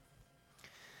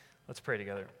Let's pray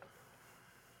together.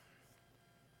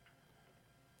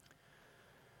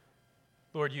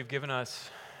 Lord, you've given us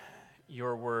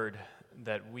your word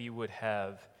that we would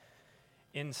have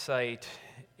insight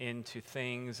into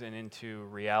things and into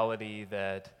reality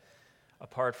that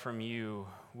apart from you,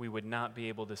 we would not be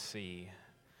able to see.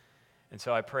 And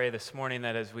so I pray this morning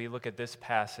that as we look at this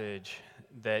passage,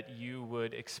 that you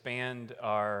would expand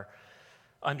our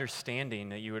understanding,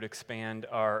 that you would expand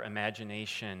our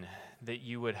imagination, that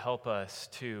you would help us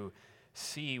to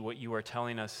see what you are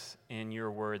telling us in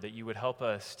your word, that you would help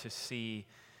us to see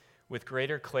with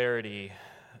greater clarity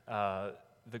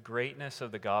the greatness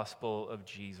of the gospel of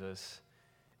Jesus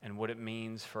and what it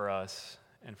means for us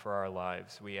and for our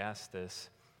lives. We ask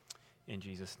this in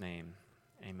Jesus' name.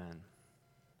 Amen.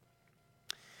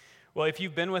 Well, if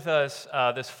you've been with us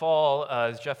this fall,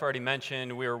 as Jeff already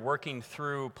mentioned, we are working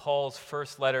through Paul's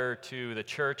first letter to the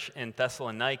church in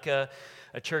Thessalonica,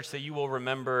 a church that you will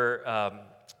remember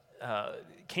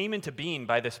came into being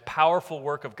by this powerful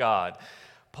work of God.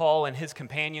 Paul and his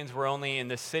companions were only in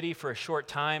this city for a short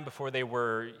time before they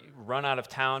were run out of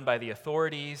town by the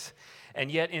authorities, and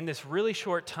yet in this really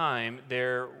short time,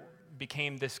 there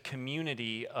became this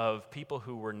community of people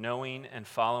who were knowing and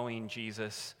following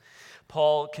Jesus.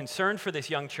 Paul, concerned for this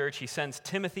young church, he sends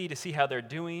Timothy to see how they're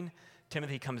doing.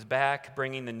 Timothy comes back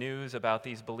bringing the news about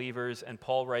these believers, and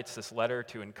Paul writes this letter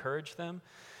to encourage them,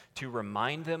 to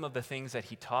remind them of the things that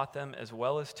he taught them, as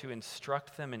well as to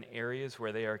instruct them in areas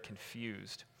where they are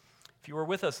confused. If you were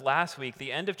with us last week,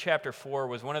 the end of chapter 4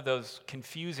 was one of those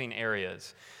confusing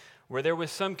areas where there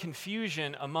was some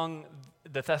confusion among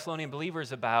the Thessalonian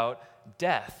believers about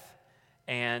death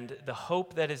and the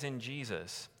hope that is in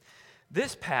Jesus.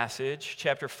 This passage,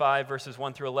 chapter 5, verses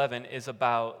 1 through 11, is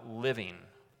about living,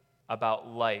 about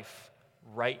life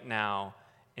right now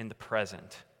in the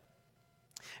present.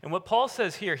 And what Paul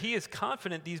says here, he is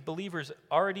confident these believers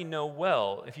already know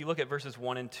well. If you look at verses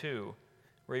 1 and 2,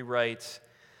 where he writes,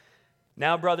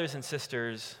 "Now, brothers and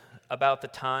sisters, about the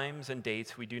times and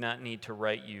dates we do not need to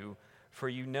write you, for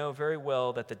you know very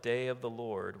well that the day of the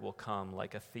Lord will come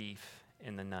like a thief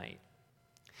in the night."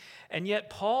 And yet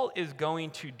Paul is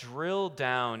going to drill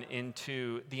down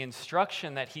into the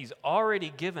instruction that he's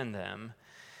already given them.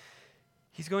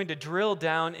 He's going to drill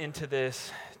down into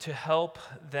this to help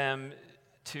them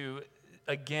to,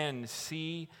 again,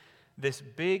 see this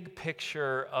big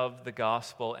picture of the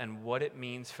gospel and what it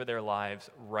means for their lives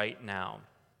right now.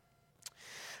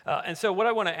 And so what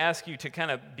I want to ask you to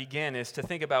kind of begin is to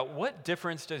think about, what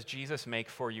difference does Jesus make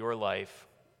for your life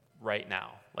right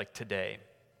now, like today?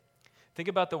 Think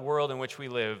about the world in which we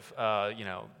live,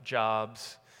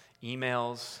 jobs,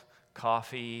 emails,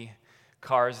 coffee,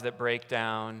 cars that break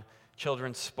down,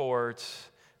 children's sports,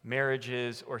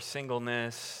 marriages or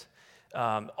singleness,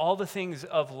 all the things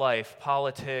of life,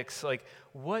 politics. Like,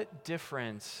 what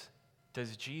difference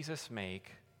does Jesus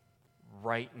make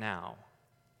right now?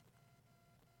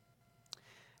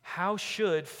 How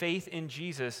should faith in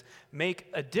Jesus make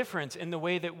a difference in the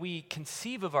way that we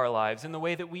conceive of our lives, in the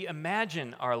way that we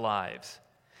imagine our lives?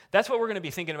 That's what we're going to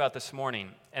be thinking about this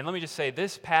morning. And let me just say,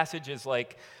 this passage is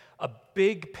like a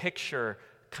big picture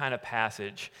kind of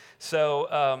passage.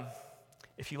 So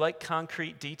if you like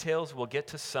concrete details, we'll get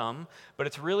to some, but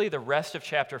it's really the rest of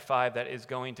chapter 5 that is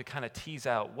going to kind of tease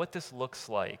out what this looks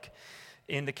like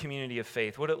in the community of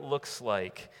faith, what it looks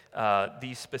like,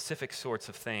 these specific sorts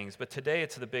of things. But today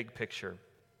it's the big picture.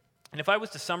 And if I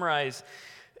was to summarize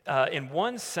in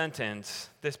one sentence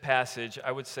this passage,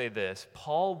 I would say this: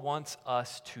 Paul wants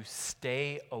us to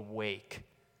stay awake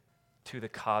to the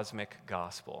cosmic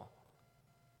gospel.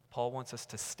 Paul wants us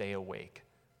to stay awake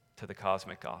to the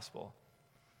cosmic gospel.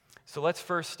 So let's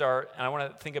first start, and I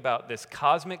want to think about this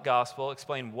cosmic gospel,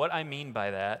 explain what I mean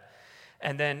by that.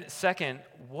 And then second,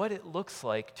 what it looks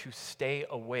like to stay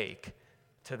awake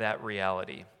to that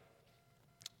reality.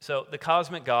 So the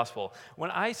cosmic gospel. When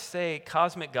I say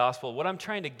cosmic gospel, what I'm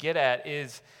trying to get at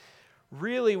is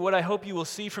really what I hope you will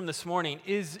see from this morning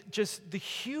is just the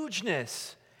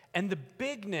hugeness and the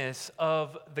bigness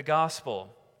of the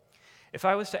gospel. If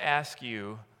I was to ask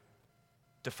you,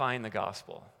 define the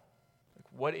gospel.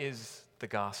 What is the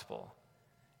gospel?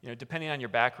 Depending on your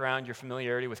background, your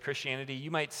familiarity with Christianity,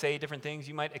 you might say different things,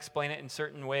 you might explain it in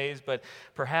certain ways, but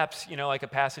perhaps, like a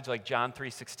passage like John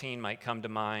 3:16 might come to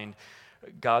mind.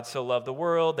 God so loved the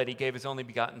world that he gave his only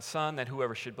begotten Son, that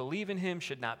whoever should believe in him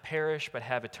should not perish but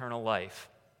have eternal life.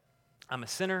 I'm a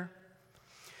sinner.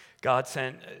 God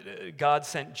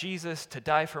sent Jesus to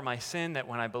die for my sin, that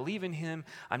when I believe in him,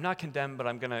 I'm not condemned, but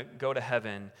I'm going to go to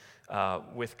heaven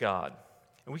with God.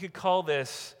 And we could call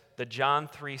this the John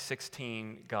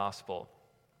 3:16 gospel.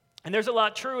 And there's a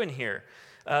lot true in here.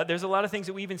 There's a lot of things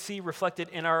that we even see reflected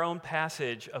in our own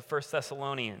passage of 1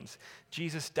 Thessalonians.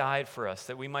 Jesus died for us,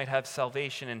 that we might have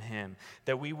salvation in him,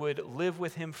 that we would live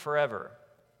with him forever.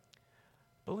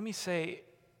 But let me say,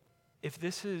 if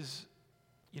this is,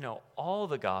 all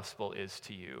the gospel is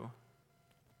to you,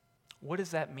 what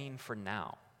does that mean for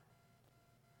now?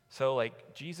 So,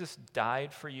 Jesus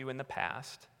died for you in the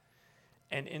past,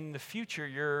 and in the future,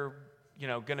 you're,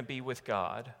 going to be with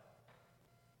God.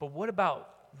 But what about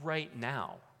right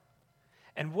now?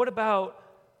 And what about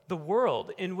the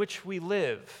world in which we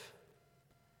live?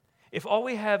 If all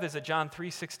we have is a John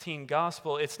 3:16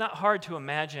 gospel, it's not hard to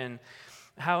imagine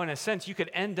how, in a sense, you could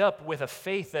end up with a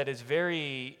faith that is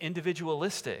very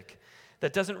individualistic,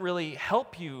 that doesn't really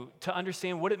help you to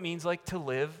understand what it means like to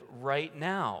live right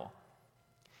now.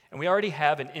 And we already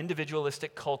have an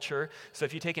individualistic culture, so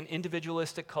if you take an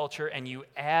individualistic culture and you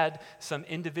add some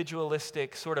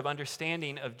individualistic sort of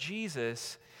understanding of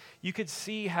Jesus, you could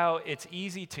see how it's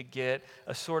easy to get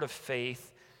a sort of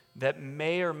faith that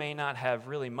may or may not have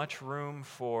really much room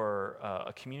for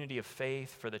a community of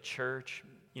faith, for the church,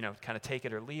 kind of take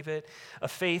it or leave it. A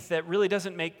faith that really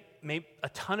doesn't make a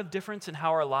ton of difference in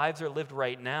how our lives are lived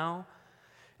right now.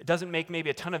 It doesn't make maybe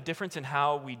a ton of difference in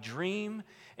how we dream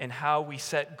and how we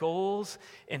set goals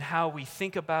and how we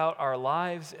think about our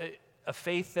lives. A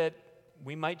faith that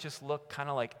we might just look kind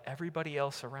of like everybody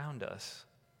else around us.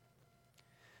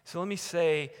 So let me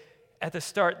say at the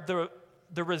start,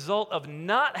 the result of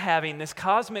not having this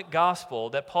cosmic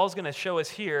gospel that Paul's going to show us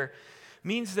here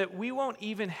means that we won't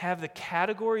even have the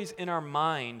categories in our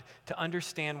mind to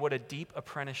understand what a deep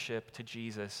apprenticeship to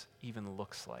Jesus even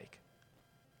looks like.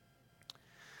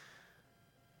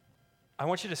 I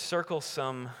want you to circle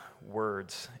some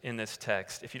words in this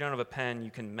text. If you don't have a pen, you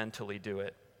can mentally do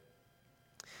it.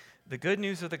 The good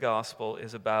news of the gospel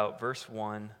is about, verse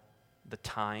 1, the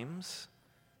times,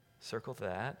 circle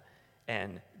that,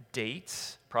 and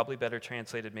dates, probably better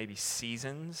translated maybe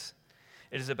seasons.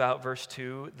 It is about, verse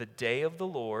 2, the day of the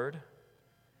Lord,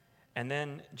 and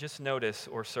then just notice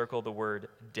or circle the word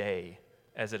day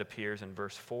as it appears in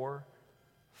verse 4,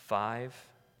 5,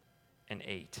 and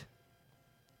 8.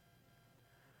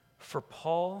 For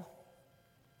Paul,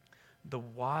 the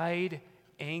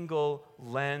wide-angle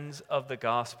lens of the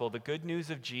gospel, the good news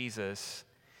of Jesus,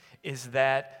 is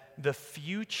that the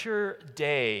future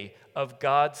day of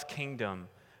God's kingdom,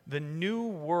 the new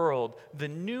world, the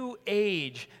new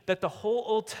age that the whole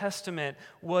Old Testament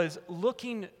was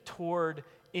looking toward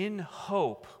in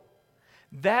hope,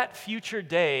 that future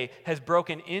day has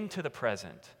broken into the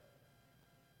present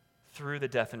through the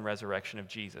death and resurrection of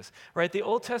Jesus, right? The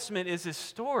Old Testament is this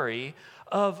story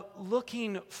of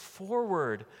looking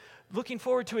forward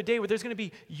to a day where there's going to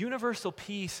be universal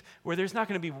peace, where there's not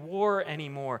going to be war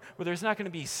anymore, where there's not going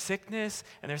to be sickness,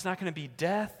 and there's not going to be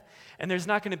death, and there's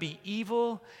not going to be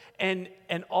evil, and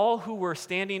all who were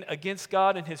standing against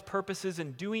God and his purposes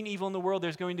and doing evil in the world,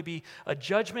 there's going to be a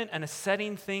judgment and a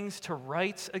setting things to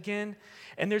rights again,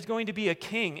 and there's going to be a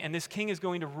king, and this king is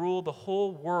going to rule the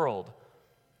whole world.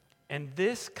 And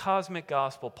this cosmic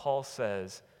gospel, Paul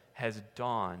says, has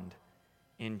dawned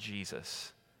in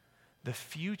Jesus. The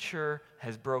future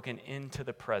has broken into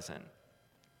the present.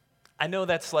 I know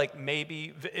that's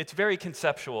it's very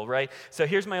conceptual, right? So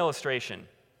here's my illustration.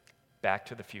 Back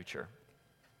to the Future.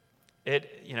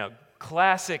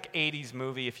 Classic 80s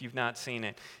movie. If you've not seen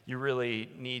it, you really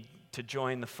need to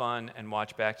join the fun and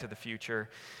watch Back to the Future.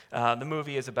 The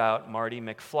movie is about Marty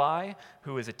McFly,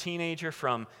 who is a teenager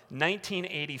from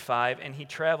 1985, and he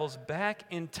travels back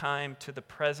in time to the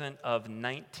present of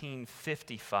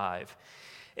 1955.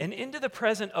 And into the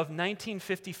present of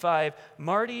 1955,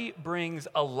 Marty brings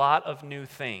a lot of new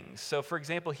things. So, for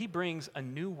example, he brings a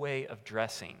new way of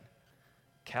dressing,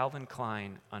 Calvin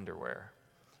Klein underwear.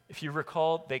 If you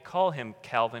recall, they call him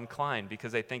Calvin Klein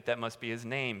because they think that must be his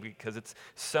name because it's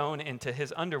sewn into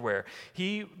his underwear.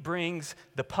 He brings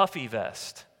the puffy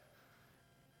vest.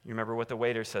 You remember what the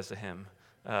waiter says to him?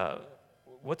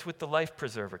 What's with the life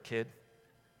preserver, kid?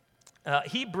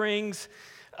 He brings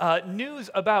news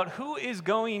about who is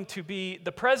going to be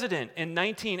the president in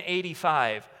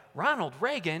 1985. Ronald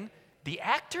Reagan, the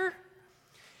actor?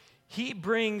 He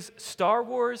brings Star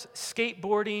Wars,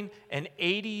 skateboarding, and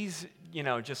 80s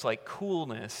just like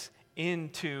coolness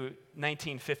into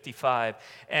 1955.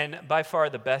 And by far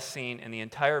the best scene in the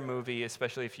entire movie,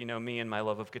 especially if you know me and my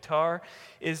love of guitar,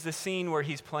 is the scene where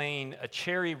he's playing a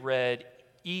cherry red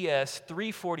ES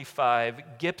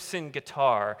 345 Gibson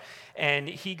guitar, and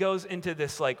he goes into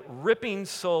this ripping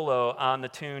solo on the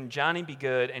tune Johnny Be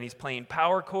Good, and he's playing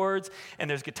power chords, and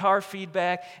there's guitar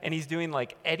feedback, and he's doing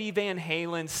Eddie Van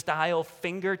Halen style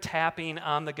finger tapping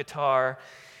on the guitar.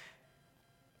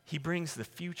 He brings the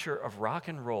future of rock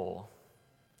and roll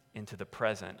into the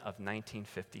present of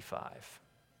 1955.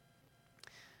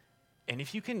 And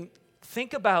if you can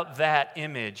think about that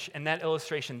image and that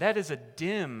illustration, that is a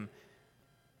dim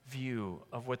view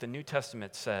of what the New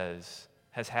Testament says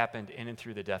has happened in and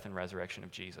through the death and resurrection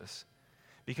of Jesus.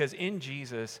 Because in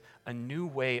Jesus, a new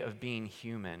way of being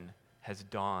human has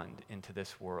dawned into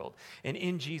this world. And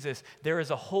in Jesus, there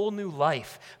is a whole new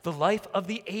life, the life of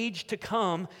the age to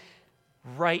come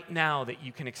right now that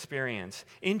you can experience.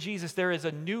 In Jesus, there is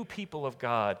a new people of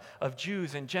God, of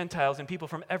Jews and Gentiles and people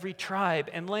from every tribe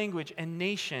and language and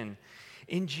nation.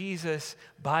 In Jesus,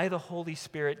 by the Holy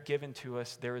Spirit given to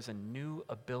us, there is a new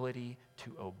ability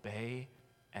to obey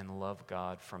and love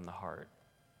God from the heart.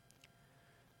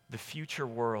 The future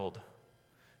world,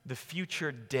 the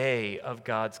future day of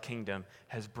God's kingdom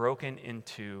has broken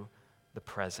into the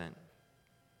present.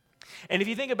 And if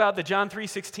you think about the John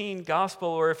 3:16 gospel,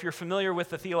 or if you're familiar with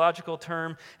the theological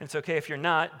term, and it's okay if you're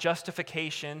not,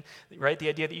 justification, right? The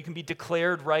idea that you can be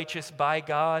declared righteous by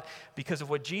God because of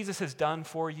what Jesus has done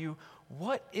for you.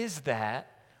 What is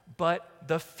that but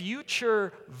the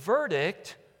future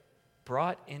verdict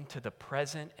brought into the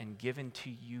present and given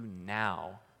to you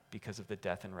now because of the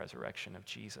death and resurrection of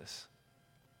Jesus?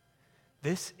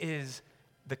 This is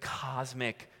the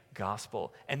cosmic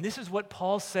gospel. And this is what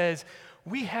Paul says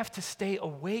we have to stay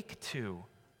awake to.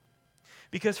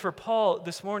 Because for Paul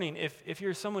this morning, if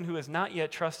you're someone who has not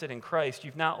yet trusted in Christ,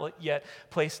 you've not yet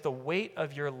placed the weight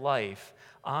of your life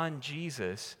on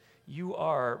Jesus, you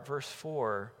are, verse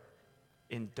 4,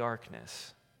 in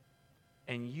darkness.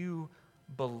 And you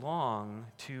belong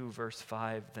to, verse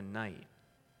 5, the night.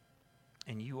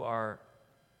 And you are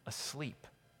asleep.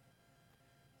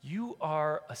 You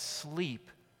are asleep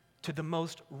to the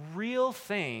most real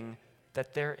thing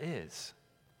that there is.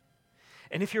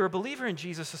 And if you're a believer in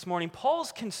Jesus this morning,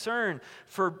 Paul's concern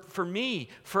for me,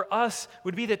 for us,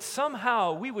 would be that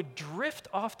somehow we would drift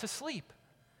off to sleep.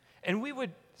 And we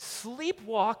would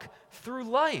sleepwalk through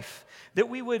life. That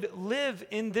we would live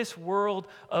in this world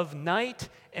of night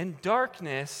and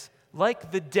darkness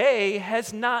like the day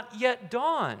has not yet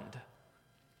dawned.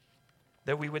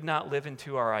 That we would not live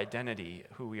into our identity,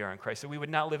 who we are in Christ. That we would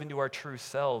not live into our true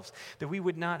selves. That we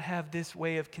would not have this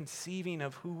way of conceiving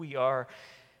of who we are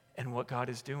and what God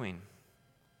is doing.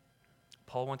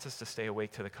 Paul wants us to stay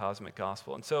awake to the cosmic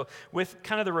gospel. And so with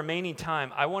kind of the remaining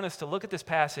time, I want us to look at this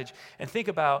passage and think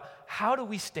about how do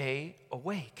we stay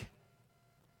awake?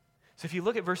 So if you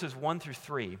look at verses 1 through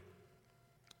 3,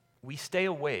 we stay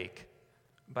awake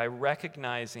by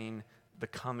recognizing the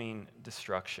coming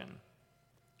destruction.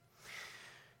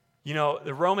 You know,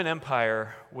 the Roman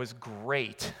Empire was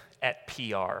great at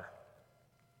PR.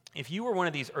 If you were one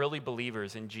of these early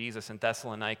believers in Jesus in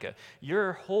Thessalonica,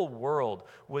 your whole world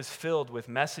was filled with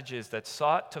messages that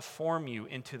sought to form you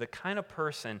into the kind of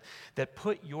person that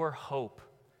put your hope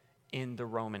in the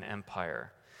Roman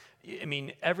Empire. I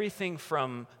mean, everything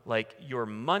from like your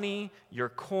money, your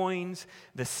coins,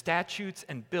 the statues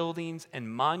and buildings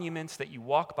and monuments that you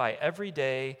walk by every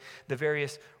day, the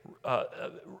various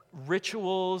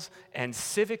rituals and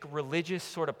civic religious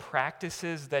sort of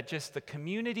practices that just the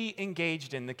community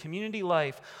engaged in, the community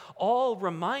life, all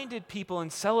reminded people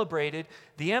and celebrated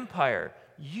the empire.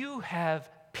 You have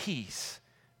peace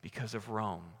because of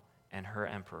Rome and her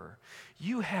emperor.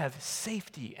 You have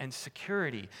safety and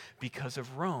security because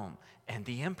of Rome and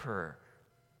the emperor.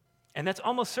 And that's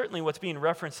almost certainly what's being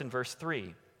referenced in verse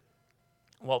 3.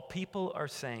 While people are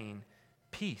saying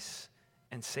peace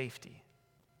and safety,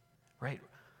 right?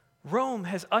 Rome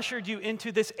has ushered you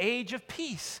into this age of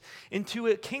peace, into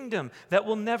a kingdom that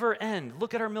will never end.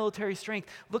 Look at our military strength.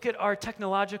 Look at our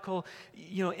technological,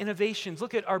 innovations.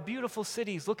 Look at our beautiful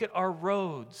cities. Look at our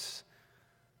roads.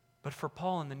 But for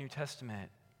Paul in the New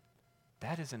Testament,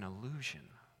 that is an illusion.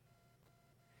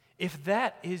 If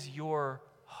that is your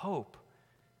hope,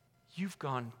 you've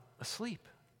gone asleep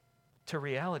to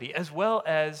reality, as well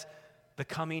as the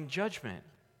coming judgment.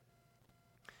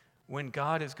 When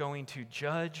God is going to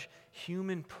judge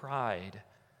human pride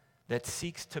that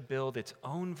seeks to build its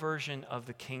own version of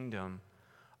the kingdom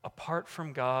apart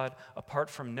from God, apart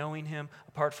from knowing Him,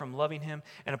 apart from loving Him,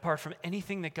 and apart from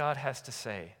anything that God has to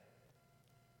say.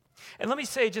 And let me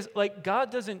say, just like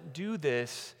God doesn't do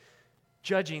this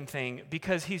judging thing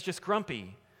because He's just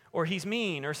grumpy or He's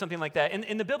mean or something like that.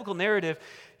 In the biblical narrative,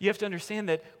 you have to understand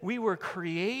that we were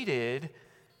created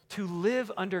to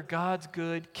live under God's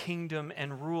good kingdom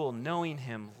and rule, knowing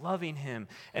Him, loving Him,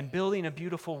 and building a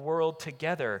beautiful world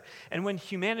together. And when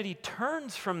humanity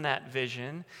turns from that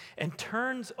vision and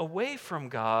turns away from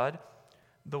God,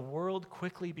 the world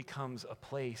quickly becomes a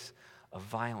place of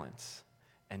violence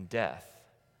and death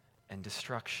and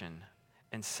destruction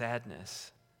and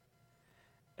sadness.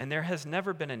 And there has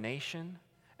never been a nation,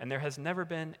 and there has never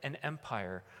been an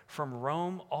empire from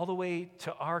Rome all the way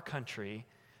to our country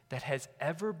that has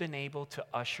ever been able to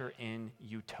usher in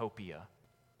utopia.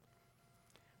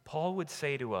 Paul would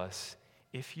say to us,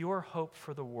 if your hope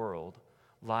for the world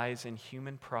lies in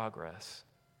human progress,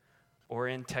 or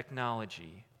in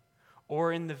technology,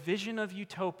 or in the vision of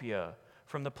utopia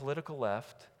from the political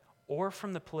left or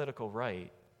from the political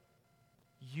right,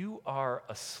 you are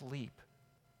asleep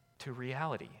to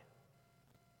reality.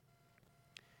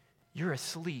 You're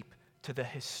asleep to the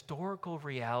historical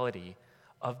reality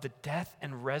of the death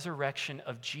and resurrection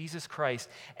of Jesus Christ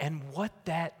and what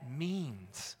that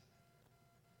means.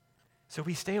 So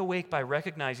we stay awake by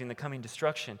recognizing the coming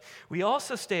destruction. We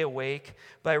also stay awake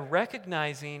by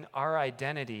recognizing our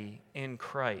identity in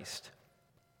Christ.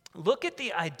 Look at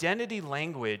the identity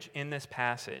language in this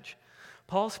passage.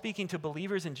 Paul, speaking to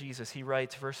believers in Jesus, he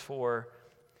writes, verse 4,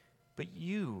 "But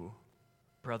you,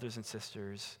 brothers and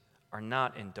sisters, are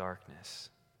not in darkness."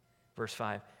 Verse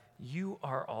 5, "You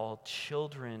are all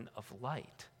children of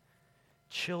light,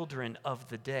 children of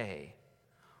the day.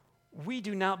 We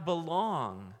do not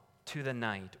belong to the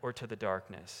night or to the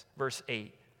darkness." Verse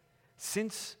 8,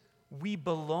 "Since we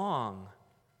belong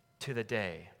to the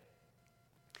day."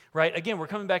 Right? Again, we're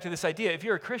coming back to this idea. If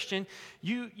you're a Christian,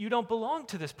 you don't belong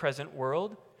to this present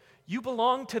world. You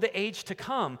belong to the age to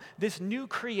come, this new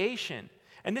creation.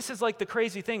 And this is like the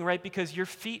crazy thing, right? Because your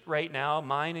feet right now,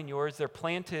 mine and yours, they're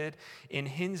planted in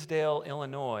Hinsdale,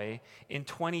 Illinois in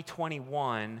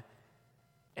 2021,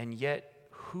 and yet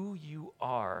who you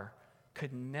are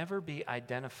could never be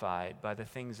identified by the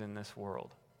things in this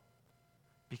world.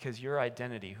 Because your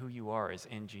identity, who you are, is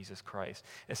in Jesus Christ,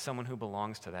 as someone who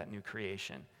belongs to that new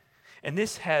creation. And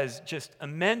this has just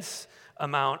immense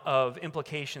amount of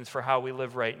implications for how we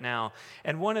live right now.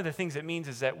 And one of the things it means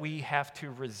is that we have to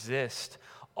resist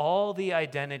all the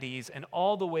identities and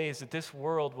all the ways that this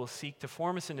world will seek to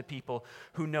form us into people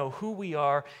who know who we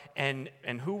are and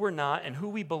who we're not and who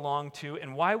we belong to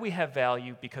and why we have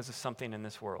value because of something in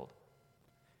this world.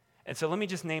 And so let me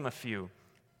just name a few.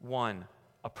 One,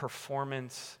 a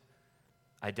performance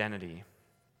identity.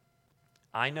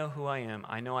 I know who I am.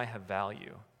 I know I have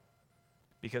value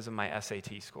because of my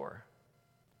SAT score,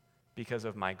 because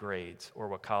of my grades, or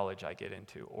what college I get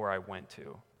into, or I went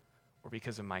to, or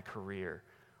because of my career,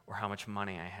 or how much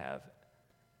money I have.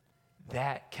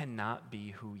 That cannot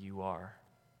be who you are.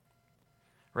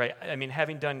 Right? I mean,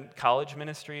 having done college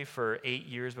ministry for 8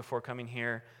 years before coming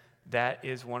here, that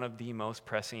is one of the most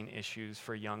pressing issues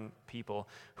for young people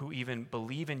who even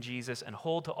believe in Jesus and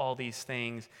hold to all these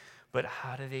things, but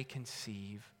how do you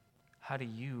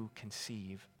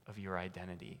conceive of your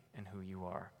identity and who you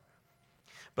are?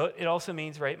 But it also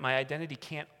means, right, my identity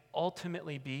can't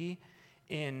ultimately be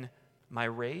in my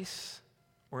race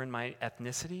or in my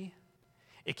ethnicity.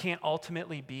 It can't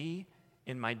ultimately be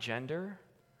in my gender,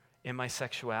 in my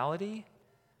sexuality,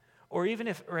 or even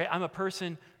if, right, I'm a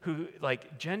person who,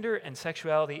 like, gender and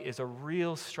sexuality is a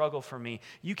real struggle for me.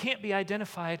 You can't be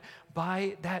identified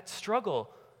by that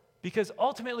struggle because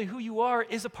ultimately who you are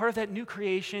is a part of that new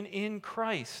creation in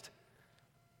Christ.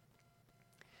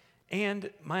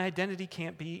 And my identity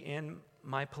can't be in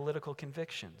my political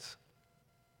convictions.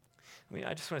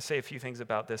 I just want to say a few things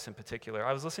about this in particular.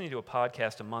 I was listening to a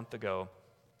podcast a month ago,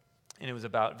 and it was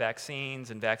about vaccines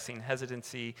and vaccine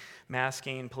hesitancy,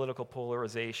 masking, political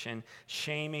polarization,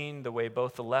 shaming, the way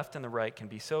both the left and the right can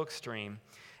be so extreme.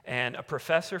 And a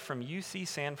professor from UC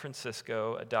San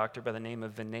Francisco, a doctor by the name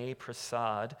of Vinay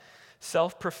Prasad,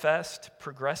 self-professed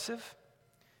progressive,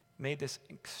 made this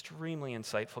extremely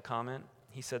insightful comment.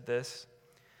 He said this: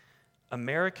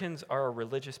 "Americans are a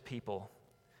religious people,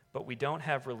 but we don't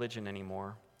have religion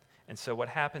anymore. And so what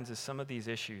happens is some of these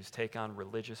issues take on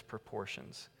religious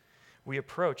proportions. We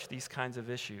approach these kinds of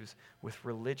issues with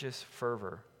religious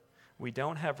fervor. We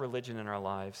don't have religion in our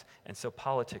lives, and so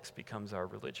politics becomes our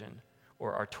religion,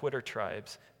 or our Twitter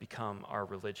tribes become our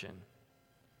religion."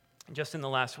 Just in the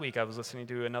last week, I was listening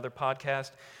to another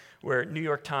podcast where New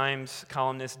York Times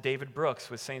columnist David Brooks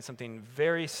was saying something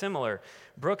very similar.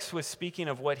 Brooks was speaking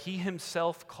of what he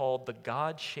himself called the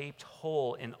God-shaped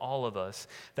hole in all of us,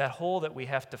 that hole that we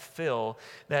have to fill,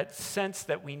 that sense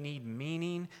that we need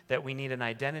meaning, that we need an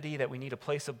identity, that we need a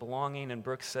place of belonging. And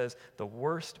Brooks says the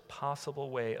worst possible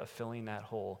way of filling that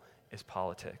hole is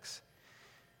politics.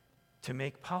 To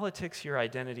make politics your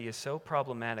identity is so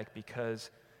problematic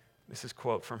because, this is a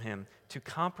quote from him, "To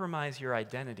compromise your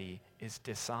identity is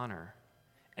dishonor,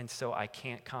 and so I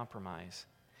can't compromise,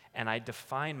 and I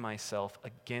define myself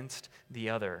against the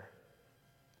other."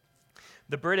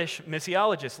 The British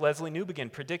missiologist Leslie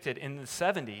Newbigin predicted in the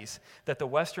 70s that the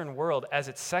Western world, as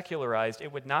it secularized,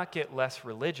 it would not get less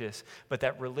religious, but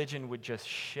that religion would just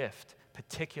shift,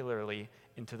 particularly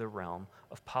into the realm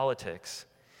of politics.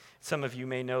 Some of you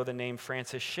may know the name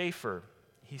Francis Schaeffer.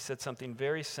 He said something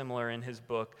very similar in his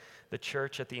book, The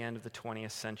Church at the End of the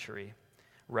 20th Century.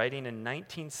 Writing in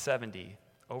 1970,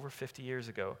 over 50 years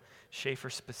ago, Schaeffer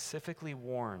specifically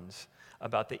warns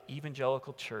about the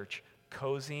evangelical church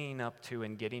cozying up to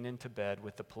and getting into bed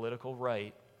with the political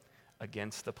right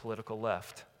against the political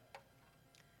left.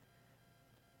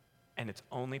 And it's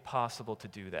only possible to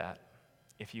do that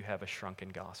if you have a shrunken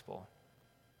gospel,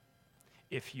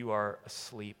 if you are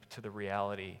asleep to the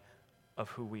reality of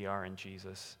who we are in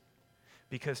Jesus.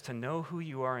 Because to know who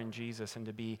you are in Jesus and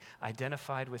to be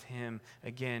identified with him,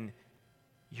 again,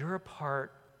 you're a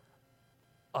part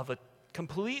of a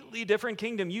completely different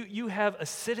kingdom. You have a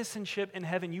citizenship in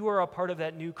heaven. You are a part of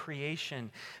that new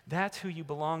creation. That's who you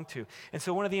belong to. And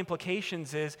so one of the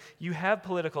implications is you have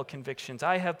political convictions.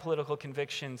 I have political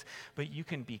convictions, but you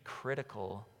can be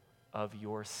critical of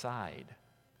your side,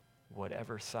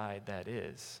 whatever side that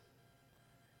is,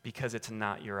 because it's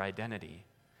not your identity.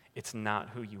 It's not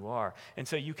who you are. And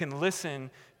so you can listen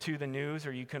to the news,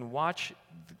 or you can watch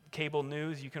cable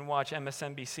news, you can watch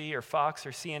MSNBC or Fox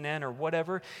or CNN or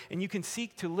whatever, and you can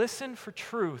seek to listen for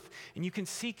truth, and you can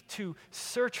seek to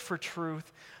search for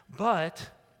truth, but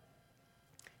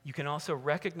you can also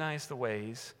recognize the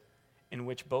ways in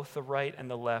which both the right and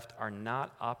the left are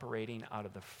not operating out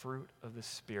of the fruit of the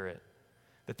Spirit,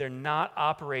 that they're not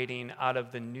operating out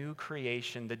of the new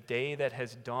creation, the day that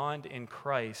has dawned in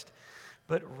Christ,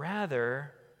 but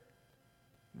rather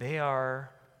they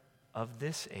are of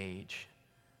this age,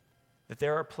 that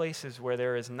there are places where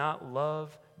there is not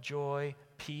love, joy,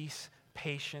 peace,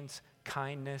 patience,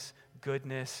 kindness,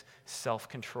 goodness,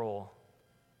 self-control,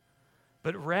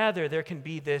 but rather there can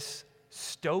be this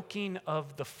stoking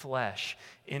of the flesh,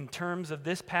 in terms of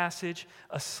this passage,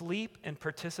 asleep and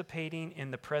participating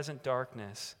in the present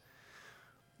darkness,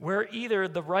 where either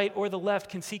the right or the left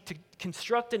can seek to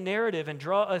construct a narrative and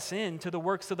draw us into the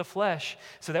works of the flesh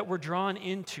so that we're drawn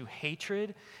into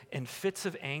hatred and fits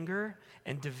of anger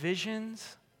and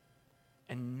divisions,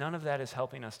 and none of that is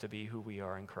helping us to be who we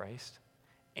are in Christ.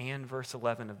 And verse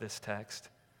 11 of this text,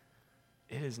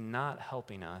 it is not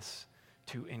helping us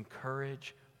to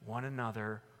encourage one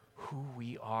another who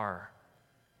we are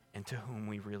and to whom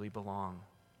we really belong.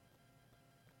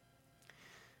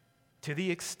 To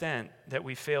the extent that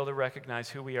we fail to recognize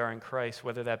who we are in Christ,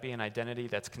 whether that be an identity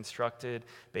that's constructed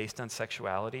based on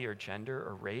sexuality or gender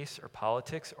or race or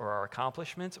politics or our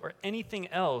accomplishments or anything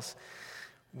else,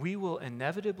 we will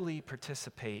inevitably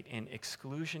participate in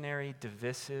exclusionary,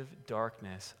 divisive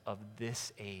darkness of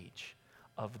this age,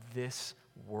 of this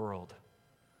world,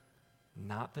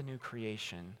 not the new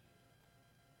creation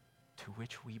to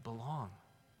which we belong.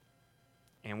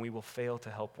 And we will fail to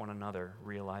help one another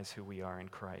realize who we are in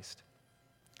Christ.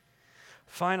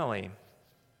 Finally,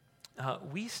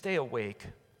 we stay awake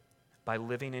by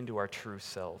living into our true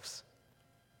selves.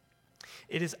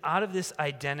 It is out of this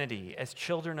identity as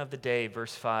children of the day,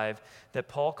 verse 5, that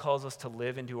Paul calls us to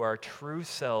live into our true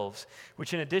selves,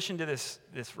 which in addition to this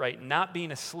right, not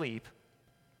being asleep,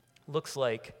 looks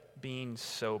like being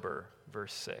sober,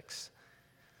 verse 6.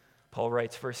 Paul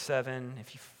writes, verse 7,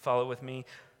 if you follow with me,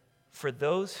 for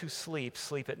those who sleep,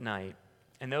 sleep at night,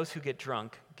 and those who get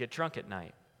drunk at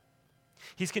night.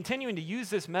 He's continuing to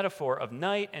use this metaphor of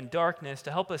night and darkness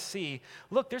to help us see,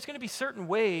 look, there's going to be certain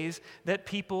ways that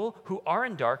people who are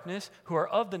in darkness, who are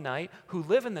of the night, who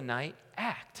live in the night,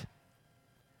 act.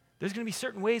 There's going to be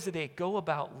certain ways that they go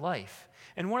about life.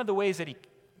 And one of the ways that he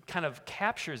kind of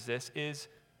captures this is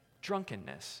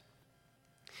drunkenness.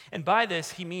 And by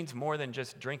this, he means more than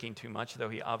just drinking too much, though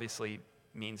he obviously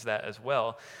means that as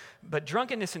well. But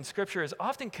drunkenness in Scripture is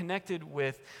often connected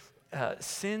with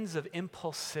sins of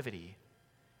impulsivity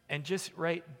and just,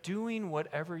 doing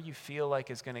whatever you feel like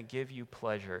is going to give you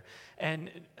pleasure. And,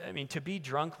 I mean, to be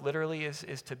drunk literally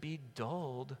is to be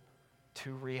dulled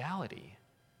to reality.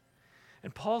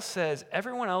 And Paul says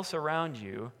everyone else around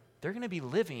you, they're going to be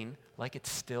living like it's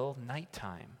still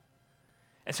nighttime.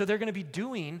 And so they're going to be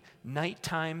doing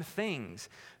nighttime things,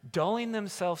 dulling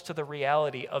themselves to the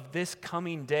reality of this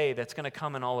coming day that's going to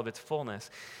come in all of its fullness,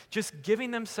 just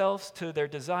giving themselves to their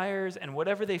desires and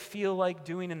whatever they feel like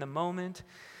doing in the moment,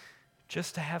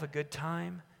 just to have a good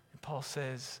time. And Paul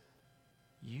says,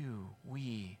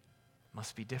 we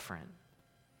must be different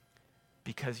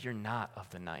because you're not of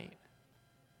the night.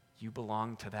 You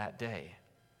belong to that day.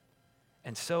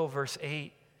 And so, verse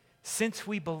 8, since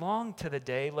we belong to the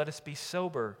day, let us be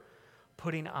sober,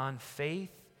 putting on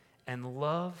faith and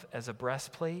love as a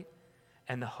breastplate,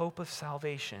 and the hope of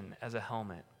salvation as a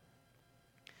helmet.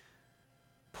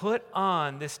 Put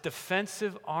on this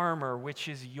defensive armor which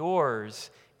is yours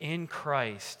in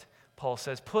Christ, Paul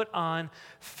says. Put on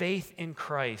faith in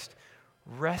Christ,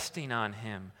 resting on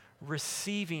him,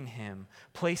 receiving him,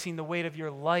 placing the weight of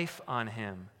your life on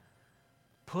him.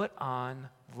 Put on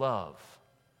love,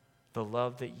 the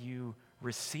love that you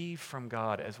receive from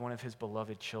God as one of his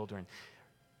beloved children.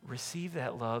 Receive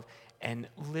that love and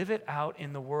live it out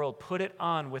in the world. Put it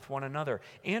on with one another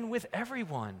and with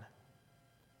everyone.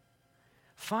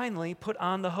 Finally, put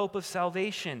on the hope of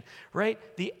salvation, right?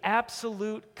 The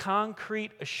absolute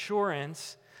concrete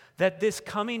assurance that this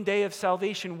coming day of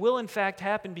salvation will in fact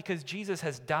happen because Jesus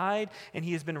has died and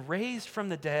he has been raised from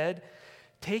the dead.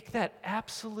 Take that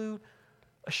absolute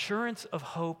assurance of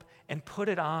hope and put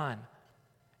it on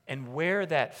and wear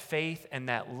that faith and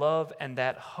that love and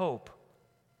that hope.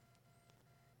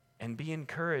 And be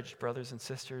encouraged, brothers and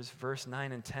sisters, verse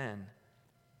 9 and 10.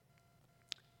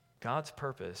 God's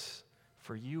purpose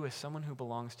for you as someone who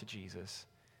belongs to Jesus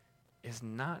is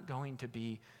not going to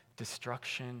be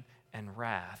destruction and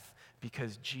wrath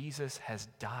because Jesus has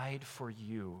died for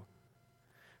you.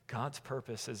 God's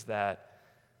purpose is that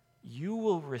you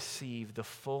will receive the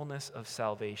fullness of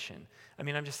salvation. I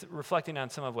mean, I'm just reflecting on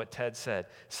some of what Ted said.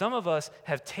 Some of us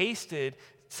have tasted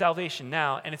salvation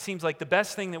now, and it seems like the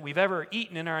best thing that we've ever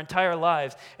eaten in our entire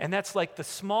lives, and that's like the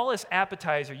smallest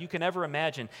appetizer you can ever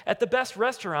imagine at the best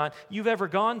restaurant you've ever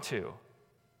gone to.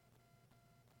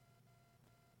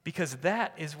 Because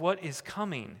that is what is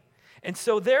coming. And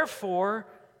so therefore,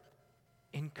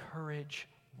 encourage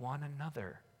one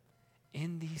another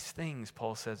in these things,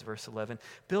 Paul says, verse 11.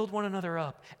 Build one another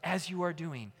up as you are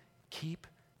doing. Keep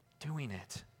doing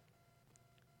it.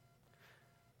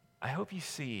 I hope you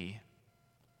see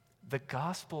the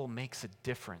gospel makes a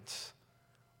difference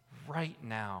right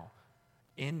now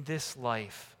in this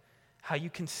life. How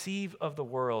you conceive of the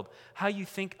world, how you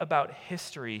think about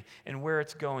history and where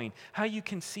it's going, how you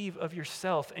conceive of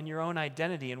yourself and your own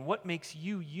identity and what makes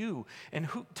you you and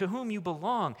to whom you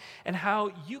belong, and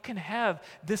how you can have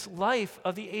this life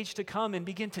of the age to come and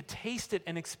begin to taste it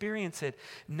and experience it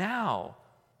now.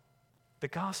 The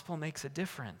gospel makes a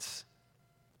difference.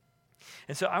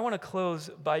 And so I want to close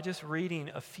by just reading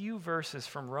a few verses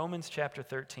from Romans chapter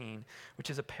 13,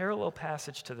 which is a parallel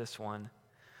passage to this one.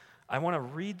 I want to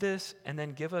read this and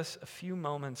then give us a few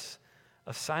moments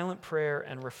of silent prayer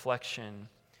and reflection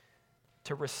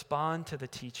to respond to the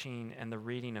teaching and the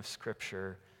reading of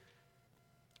Scripture,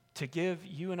 to give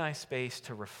you and I space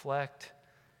to reflect,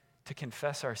 to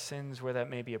confess our sins where that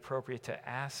may be appropriate, to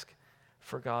ask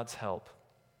for God's help.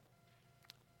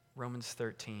 Romans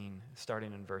 13,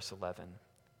 starting in verse 11.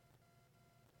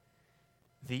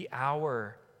 The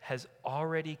hour has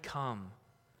already come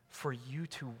for you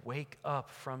to wake up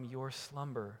from your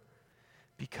slumber,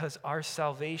 because our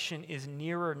salvation is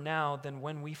nearer now than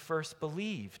when we first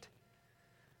believed.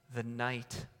 The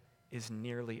night is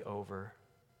nearly over.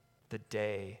 The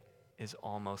day is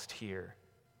almost here.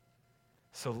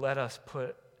 So let us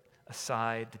put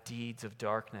aside the deeds of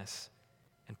darkness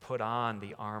and put on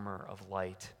the armor of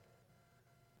light.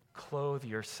 Clothe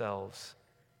yourselves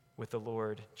with the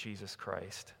Lord Jesus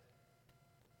Christ.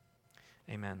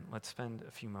 Amen. Let's spend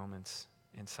a few moments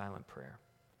in silent prayer.